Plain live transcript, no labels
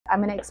I'm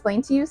going to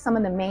explain to you some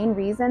of the main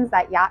reasons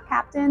that yacht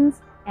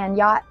captains and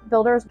yacht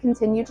builders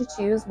continue to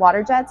choose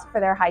water jets for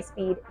their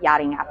high-speed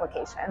yachting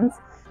applications.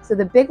 So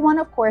the big one,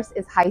 of course,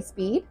 is high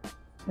speed,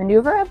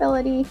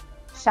 maneuverability,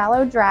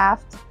 shallow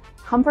draft,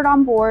 comfort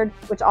on board,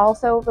 which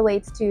also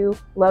relates to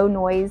low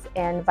noise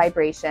and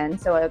vibration,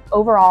 so an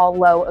overall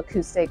low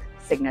acoustic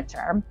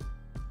signature.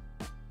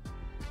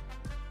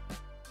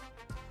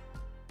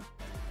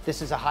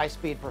 This is a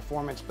high-speed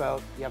performance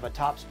boat. You have a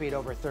top speed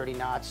over 30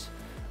 knots.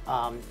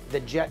 The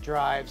jet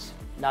drives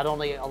not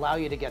only allow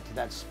you to get to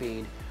that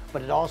speed,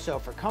 but it also,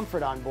 for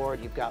comfort on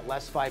board, you've got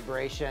less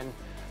vibration,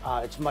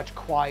 it's much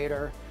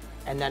quieter.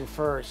 And then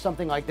for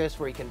something like this,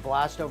 where you can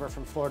blast over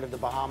from Florida to the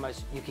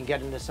Bahamas, you can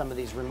get into some of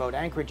these remote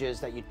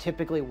anchorages that you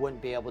typically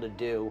wouldn't be able to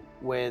do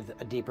with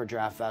a deeper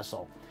draft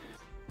vessel.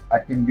 I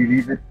can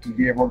believe it to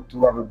be able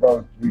to have a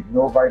boat with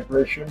no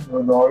vibration,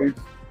 no noise.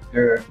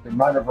 The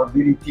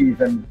maneuverability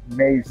is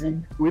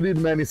amazing. We did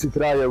many sea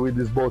trials with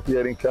this boat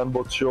here in Cannes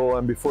Boat Show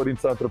and before in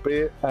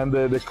Saint-Tropez. And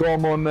the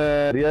common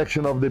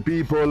reaction of the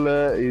people,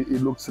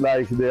 it looks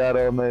like they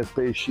are on a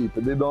spaceship.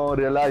 They don't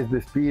realize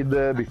the speed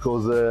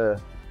because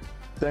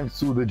thanks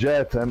to the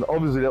jet, and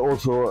obviously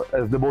also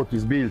as the boat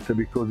is built,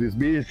 because it's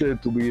built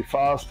to be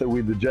fast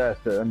with the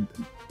jet and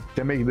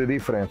can make the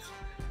difference.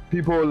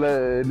 People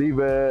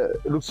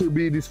looks to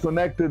be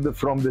disconnected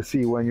from the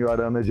sea when you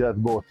are on a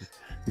jet boat,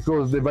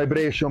 because the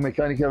vibration,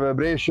 mechanical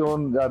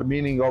vibration, are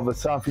meaning of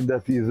something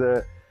that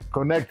is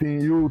connecting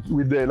you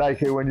with the,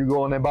 like when you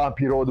go on a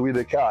bumpy road with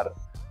a car.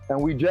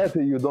 And with jet,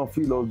 you don't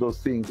feel all those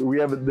things. We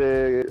have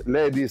the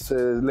ladies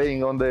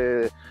laying on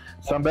the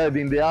sunbed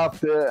in the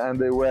aft, and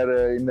they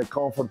were in a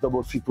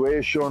comfortable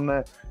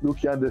situation,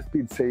 looking at the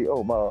speed, say,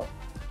 oh, but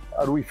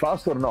are we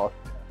fast or not?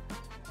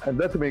 And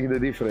that makes the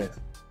difference.